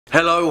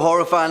Hello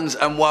horror fans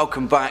and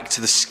welcome back to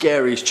the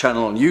scariest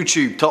channel on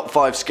YouTube, Top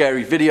 5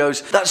 Scary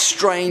Videos. That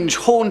strange,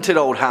 haunted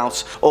old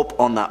house up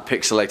on that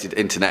pixelated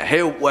internet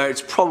hill where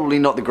it's probably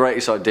not the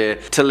greatest idea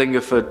to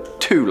linger for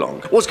too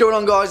long. What's going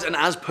on guys, and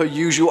as per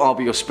usual I'll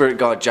be your spirit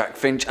guide Jack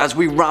Finch as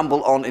we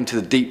ramble on into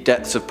the deep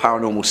depths of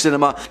paranormal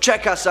cinema,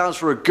 check our sounds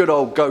for a good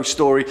old ghost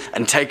story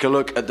and take a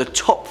look at the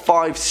top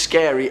 5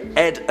 scary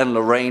Ed and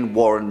Lorraine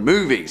Warren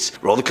movies.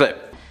 Roll the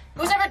clip.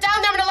 Who's ever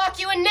down there? I'm gonna lock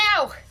you in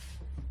now!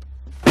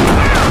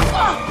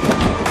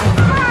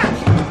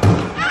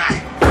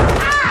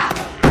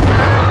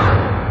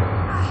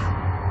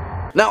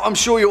 Now I'm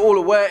sure you're all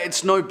aware,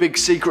 it's no big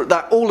secret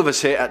that all of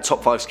us here at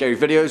Top 5 Scary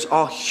Videos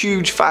are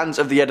huge fans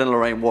of the Ed and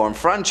Lorraine Warren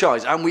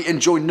franchise, and we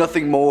enjoy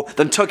nothing more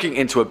than tucking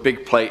into a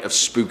big plate of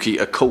spooky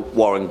occult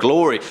Warren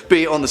glory,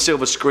 be it on the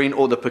silver screen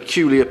or the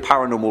peculiar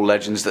paranormal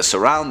legends that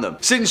surround them.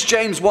 Since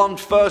James Wan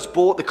first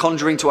brought The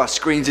Conjuring to our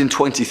screens in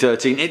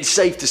 2013, it's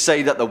safe to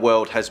say that the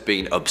world has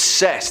been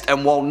obsessed,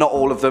 and while not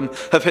all of them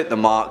have hit the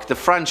mark, the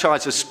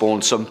franchise has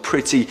spawned some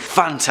pretty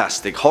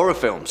fantastic horror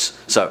films.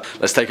 So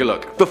let's take a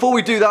look. Before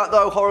we do that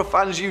though, horror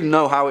fans, you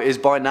know how it is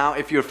by now.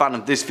 If you're a fan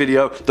of this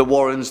video, the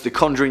Warrens, the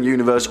Conjuring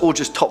universe, or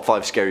just top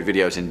 5 scary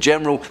videos in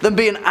general, then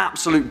be an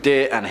absolute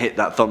dear and hit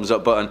that thumbs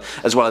up button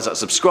as well as that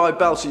subscribe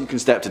bell so you can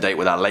stay up to date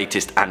with our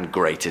latest and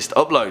greatest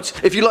uploads.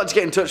 If you'd like to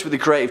get in touch with the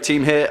creative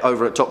team here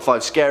over at Top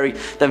 5 Scary,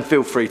 then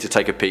feel free to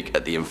take a peek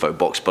at the info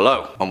box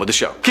below. On with the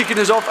show. Kicking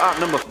us off at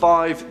number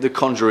 5, The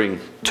Conjuring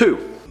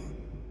 2.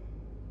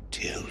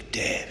 Till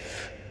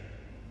death.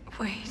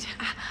 Wait,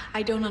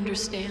 I don't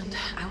understand.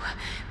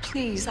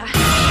 Please,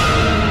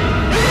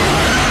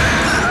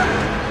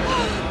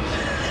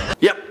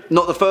 Yep,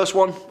 not the first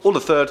one or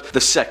the third,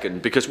 the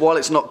second, because while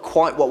it's not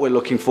quite what we're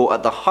looking for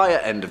at the higher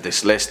end of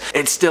this list,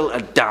 it's still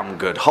a damn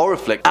good horror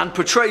flick and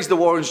portrays the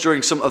Warrens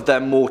during some of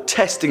their more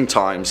testing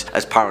times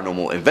as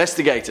paranormal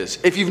investigators.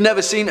 If you've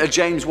never seen a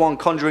James Wan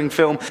Conjuring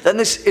film, then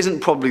this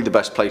isn't probably the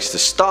best place to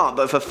start,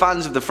 but for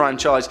fans of the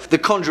franchise, The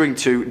Conjuring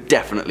 2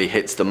 definitely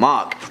hits the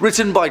mark.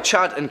 Written by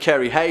Chad and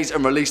Kerry Hayes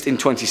and released in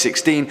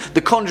 2016,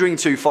 The Conjuring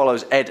 2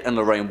 follows Ed and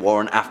Lorraine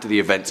Warren after the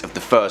events of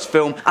the first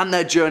film and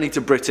their journey to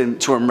Britain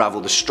to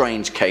unravel the strange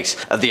case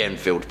of the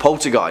Enfield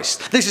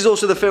poltergeist. This is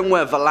also the film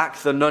where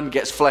Valak the nun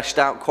gets fleshed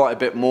out quite a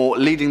bit more,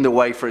 leading the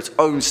way for its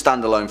own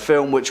standalone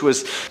film, which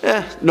was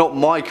not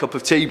my cup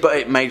of tea, but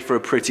it made for a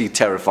pretty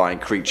terrifying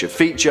creature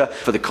feature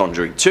for The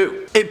Conjuring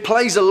 2. It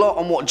plays a lot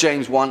on what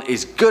James Wan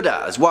is good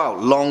at as well,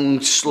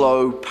 long,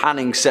 slow,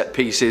 panning set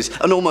pieces,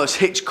 an almost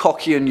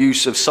Hitchcockian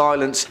use of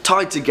silence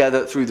tied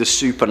together through the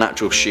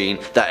supernatural sheen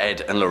that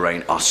Ed and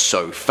Lorraine are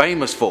so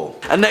famous for.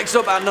 And next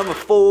up at number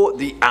 4,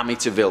 the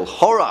Amityville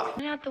Horror.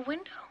 out the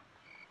window.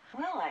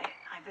 Well, I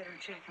better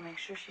check and make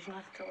sure she's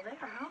not still there,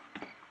 huh?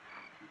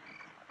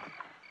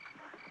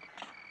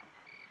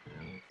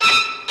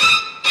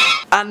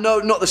 And no,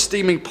 not the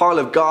steaming pile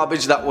of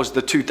garbage that was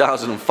the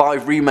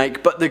 2005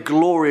 remake, but the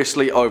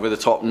gloriously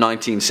over-the-top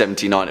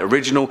 1979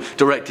 original,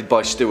 directed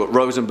by Stuart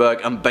Rosenberg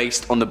and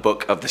based on the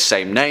book of the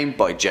same name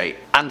by Jay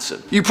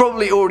Anson. You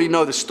probably already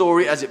know the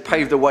story as it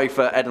paved the way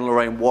for Ed and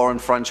Lorraine Warren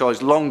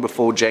franchise long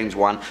before James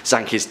Wan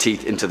sank his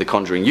teeth into the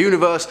Conjuring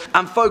universe,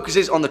 and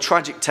focuses on the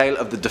tragic tale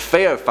of the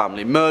DeFeo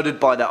family murdered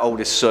by their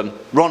oldest son,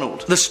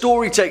 Ronald. The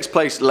story takes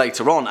place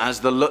later on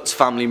as the Lutz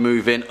family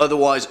move in,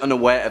 otherwise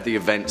unaware of the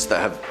events that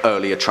have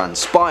earlier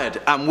transpired,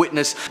 and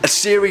witness a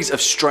series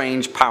of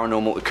strange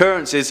paranormal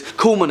occurrences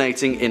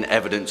culminating in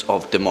evidence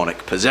of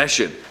demonic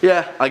possession.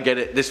 Yeah, I get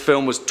it, this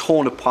film was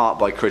torn apart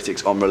by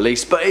critics on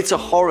release, but it's a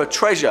horror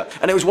treasure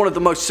and it was one of the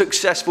most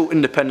successful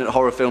independent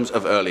horror films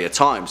of earlier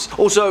times.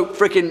 Also,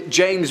 frickin'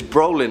 James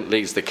Brolin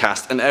leads the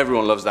cast and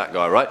everyone loves that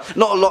guy, right?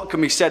 Not a lot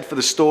can be said for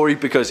the story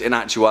because in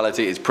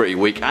actuality it's pretty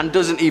weak and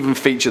doesn't even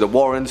feature the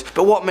Warrens,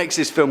 but what makes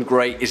this film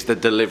great is the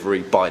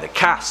delivery by the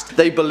cast.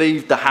 They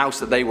believed the house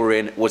that they were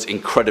in was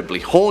incredibly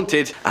haunted,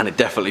 and it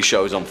definitely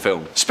shows on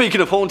film. Speaking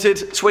of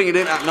haunted, swinging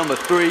in at number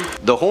 3,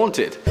 The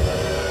Haunted.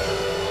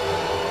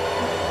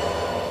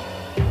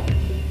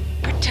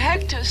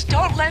 Protect us,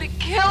 don't let it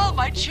kill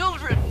my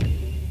children.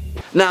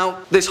 Now,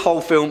 this whole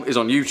film is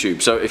on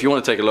YouTube, so if you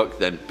want to take a look,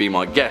 then be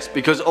my guest,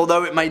 because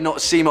although it may not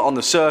seem it on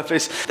the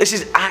surface, this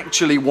is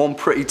actually one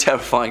pretty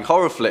terrifying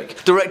horror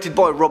flick. Directed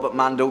by Robert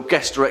Mandel,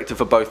 guest director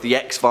for both The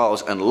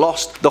X-Files and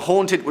Lost, The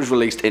Haunted was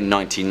released in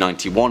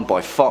 1991 by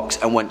Fox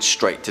and went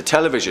straight to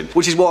television,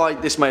 which is why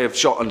this may have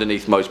shot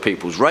underneath most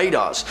people's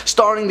radars.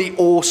 Starring the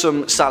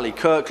awesome Sally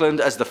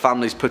Kirkland as the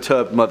family's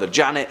perturbed mother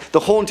Janet,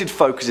 The Haunted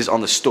focuses on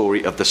the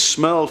story of the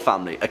Smurl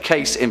family, a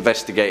case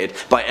investigated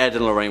by Ed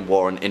and Lorraine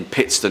Warren in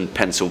Pittston,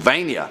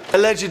 Pennsylvania.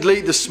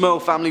 Allegedly, the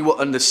Smurl family were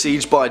under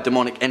siege by a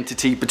demonic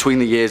entity between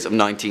the years of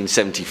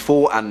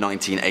 1974 and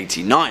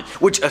 1989,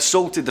 which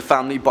assaulted the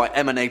family by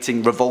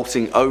emanating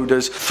revolting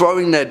odours,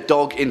 throwing their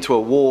dog into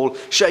a wall,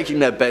 shaking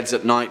their beds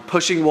at night,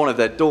 pushing one of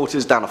their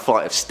daughters down a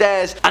flight of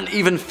stairs, and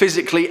even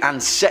physically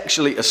and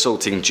sexually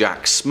assaulting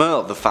Jack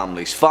Smurl, the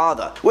family's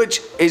father, which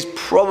is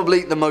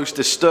probably the most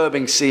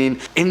disturbing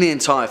scene in the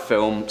entire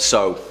film,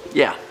 so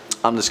yeah.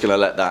 I'm just gonna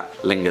let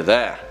that linger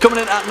there. Coming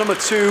in at number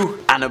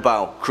 2,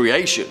 Annabelle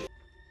Creation.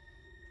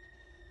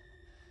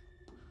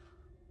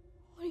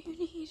 What do you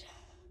need?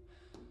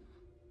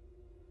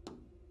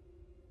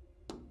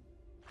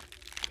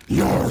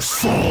 Your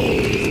soul.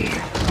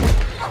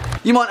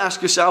 You might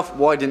ask yourself,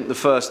 why didn't the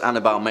first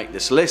Annabelle make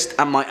this list?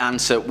 And my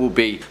answer will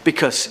be,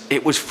 because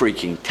it was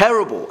freaking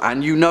terrible.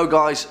 And you know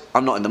guys,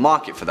 I'm not in the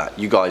market for that.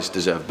 You guys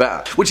deserve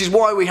better. Which is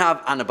why we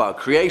have Annabelle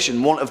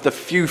Creation, one of the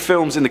few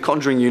films in the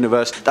Conjuring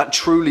universe that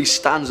truly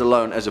stands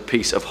alone as a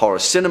piece of horror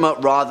cinema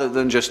rather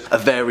than just a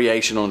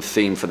variation on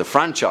theme for the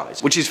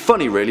franchise. Which is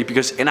funny really,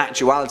 because in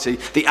actuality,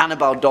 the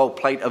Annabelle doll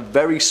played a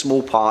very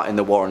small part in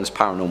the Warrens'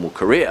 paranormal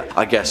career.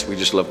 I guess we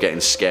just love getting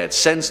scared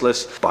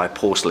senseless by a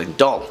porcelain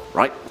doll,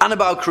 right?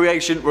 Annabelle Creation,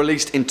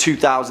 released in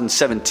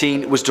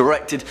 2017, was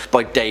directed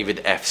by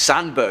David F.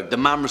 Sandberg, the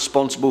man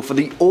responsible for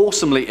the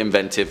awesomely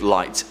inventive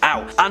Lights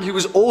Out, and who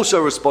was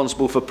also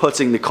responsible for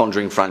putting the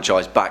Conjuring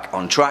franchise back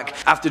on track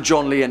after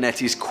John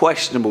Leonetti's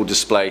questionable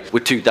display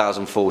with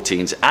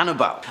 2014's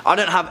Annabelle. I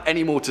don't have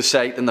any more to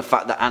say than the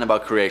fact that Annabelle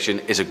Creation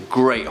is a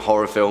great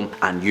horror film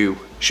and you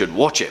should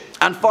watch it.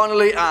 And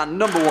finally, our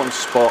number 1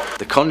 spot,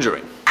 The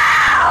Conjuring.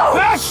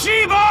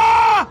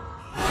 Bathsheba!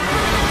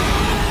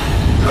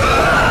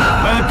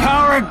 By the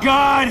power of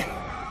God,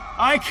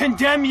 I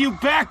condemn you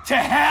back to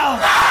hell!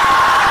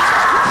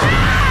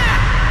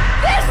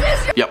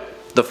 Yep.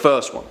 The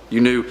first one. You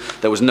knew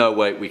there was no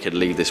way we could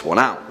leave this one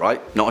out, right?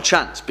 Not a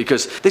chance,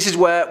 because this is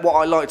where what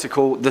I like to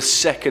call the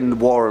second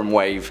Warren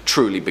wave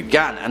truly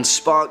began and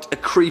sparked a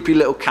creepy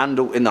little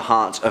candle in the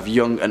hearts of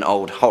young and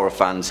old horror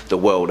fans the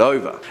world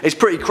over. It's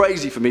pretty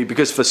crazy for me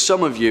because for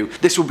some of you,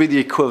 this will be the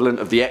equivalent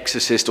of The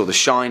Exorcist or The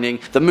Shining,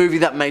 the movie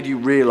that made you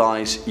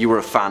realise you were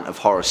a fan of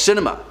horror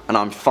cinema. And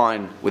I'm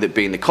fine with it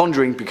being The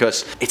Conjuring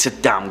because it's a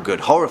damn good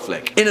horror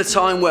flick. In a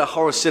time where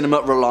horror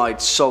cinema relied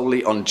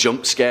solely on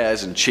jump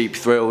scares and cheap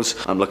thrills,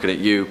 I'm looking at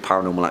you,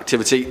 Paranormal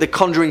Activity, The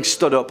Conjuring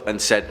stood up and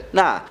said,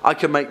 nah, I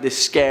can make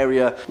this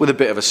scarier with a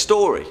bit of a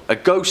story. A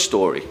ghost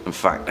story, in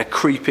fact. A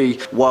creepy,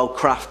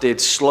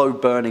 well-crafted,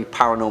 slow-burning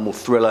paranormal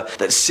thriller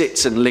that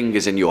sits and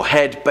lingers in your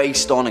head,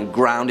 based on and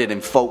grounded in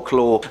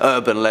folklore,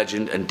 urban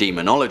legend and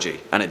demonology.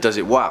 And it does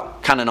it well,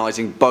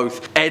 canonising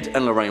both Ed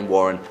and Lorraine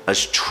Warren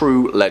as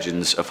true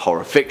legends of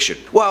horror fiction.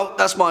 Well,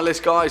 that's my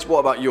list guys. What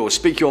about yours?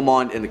 Speak your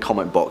mind in the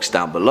comment box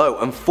down below.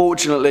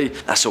 Unfortunately,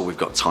 that's all we've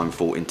got time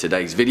for in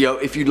today's video.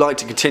 If you'd like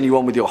to continue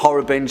on with your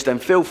horror binge, then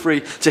feel free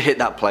to hit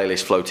that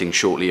playlist floating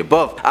shortly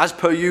above. As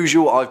per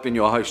usual, I've been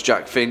your host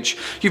Jack Finch.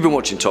 You've been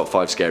watching Top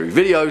 5 Scary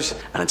Videos,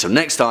 and until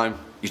next time,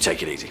 you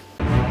take it easy.